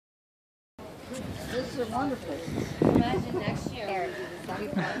This is wonderful. Imagine next year. He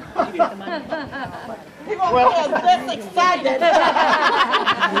won't be this excited.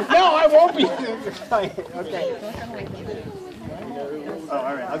 No, I won't be this excited. Okay. Oh,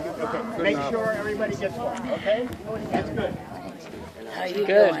 all right. Okay. Make sure everybody gets one. Okay. That's good. How you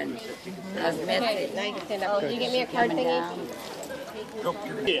doing? How's Missy? Now you can stand up. Can you get me a card thingy?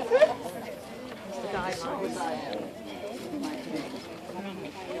 Yeah.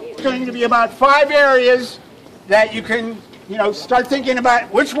 It's going to be about 5 areas that you can, start thinking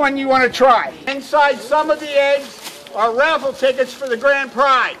about which one you want to try. Inside some of the eggs are raffle tickets for the grand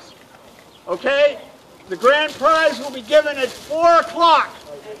prize. Okay? The grand prize will be given at 4 o'clock.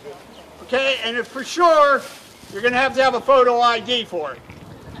 Okay? And if for sure, you're going to have a photo ID for it.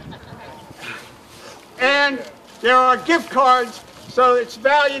 And there are gift cards, so it's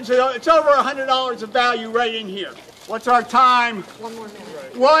valued, it's over $100 of value right in here. What's our time? 1 more minute.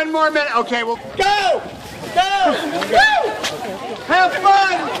 1 more minute. Okay, well, go! Go! Woo! Have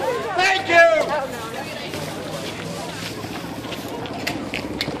fun! Thank you!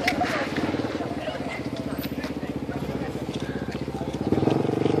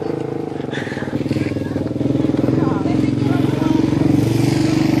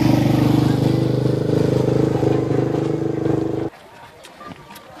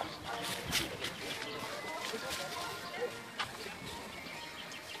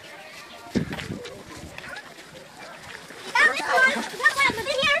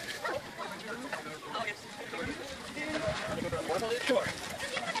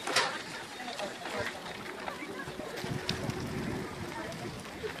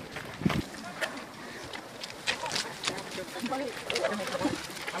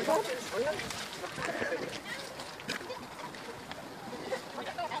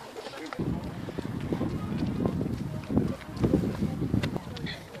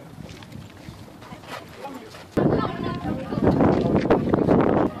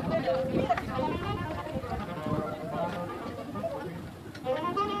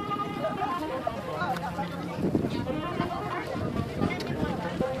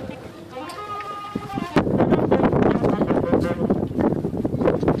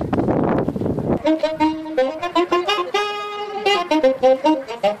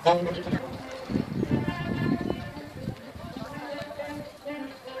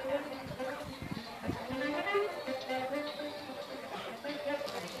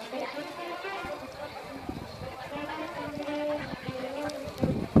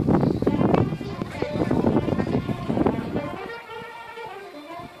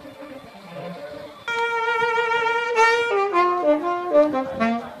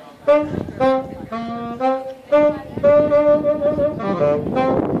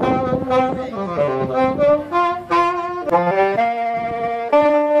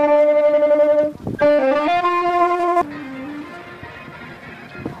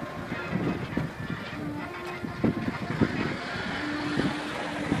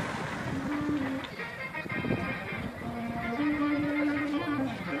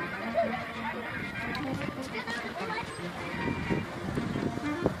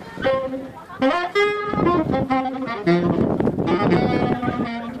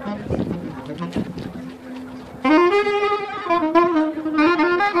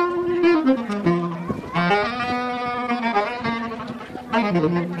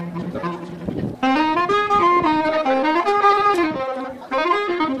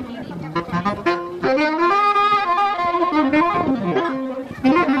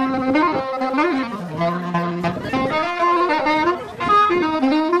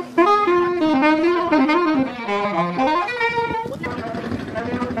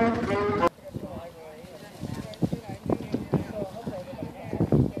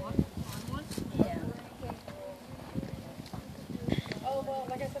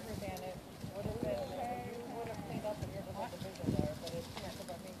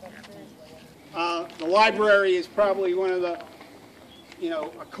 The library is probably one of the,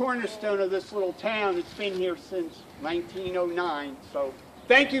 a cornerstone of this little town. It's been here since 1909. So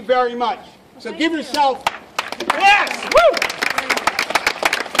thank you very much. So give yourself, yes! Woo!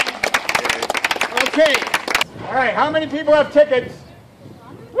 Okay. All right, how many people have tickets?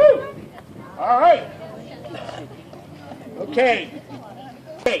 Woo! All right. Okay.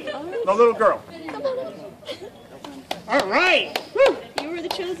 Okay, the little girl. All right. Woo! You were the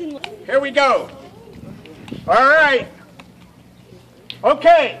chosen one. Here we go. All right.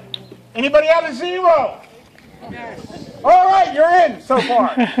 Okay. Anybody have a 0? Yes. All right, you're in so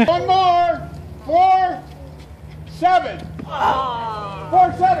far. One more. 4, 7. Oh.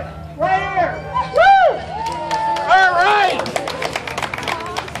 4, 7. Right here. Woo! All right.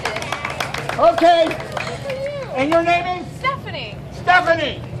 Okay. And your name is? Stephanie.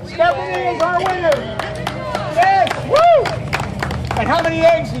 Stephanie. Stephanie is our winner. Yes. Woo! And how many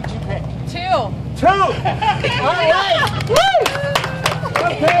eggs did you pick? 2. 2. All right. Woo!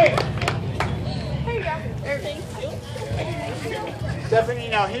 Okay. Here you go. Thank you. Stephanie,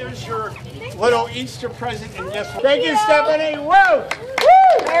 now here's your little Easter present and gift. Thank you, Stephanie. Woo!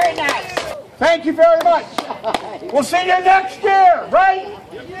 Woo! Very nice. Thank you very much. We'll see you next year, right?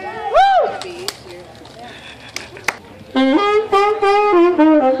 Woo! Say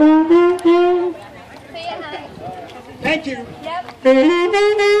it, honey. Thank you. Yep.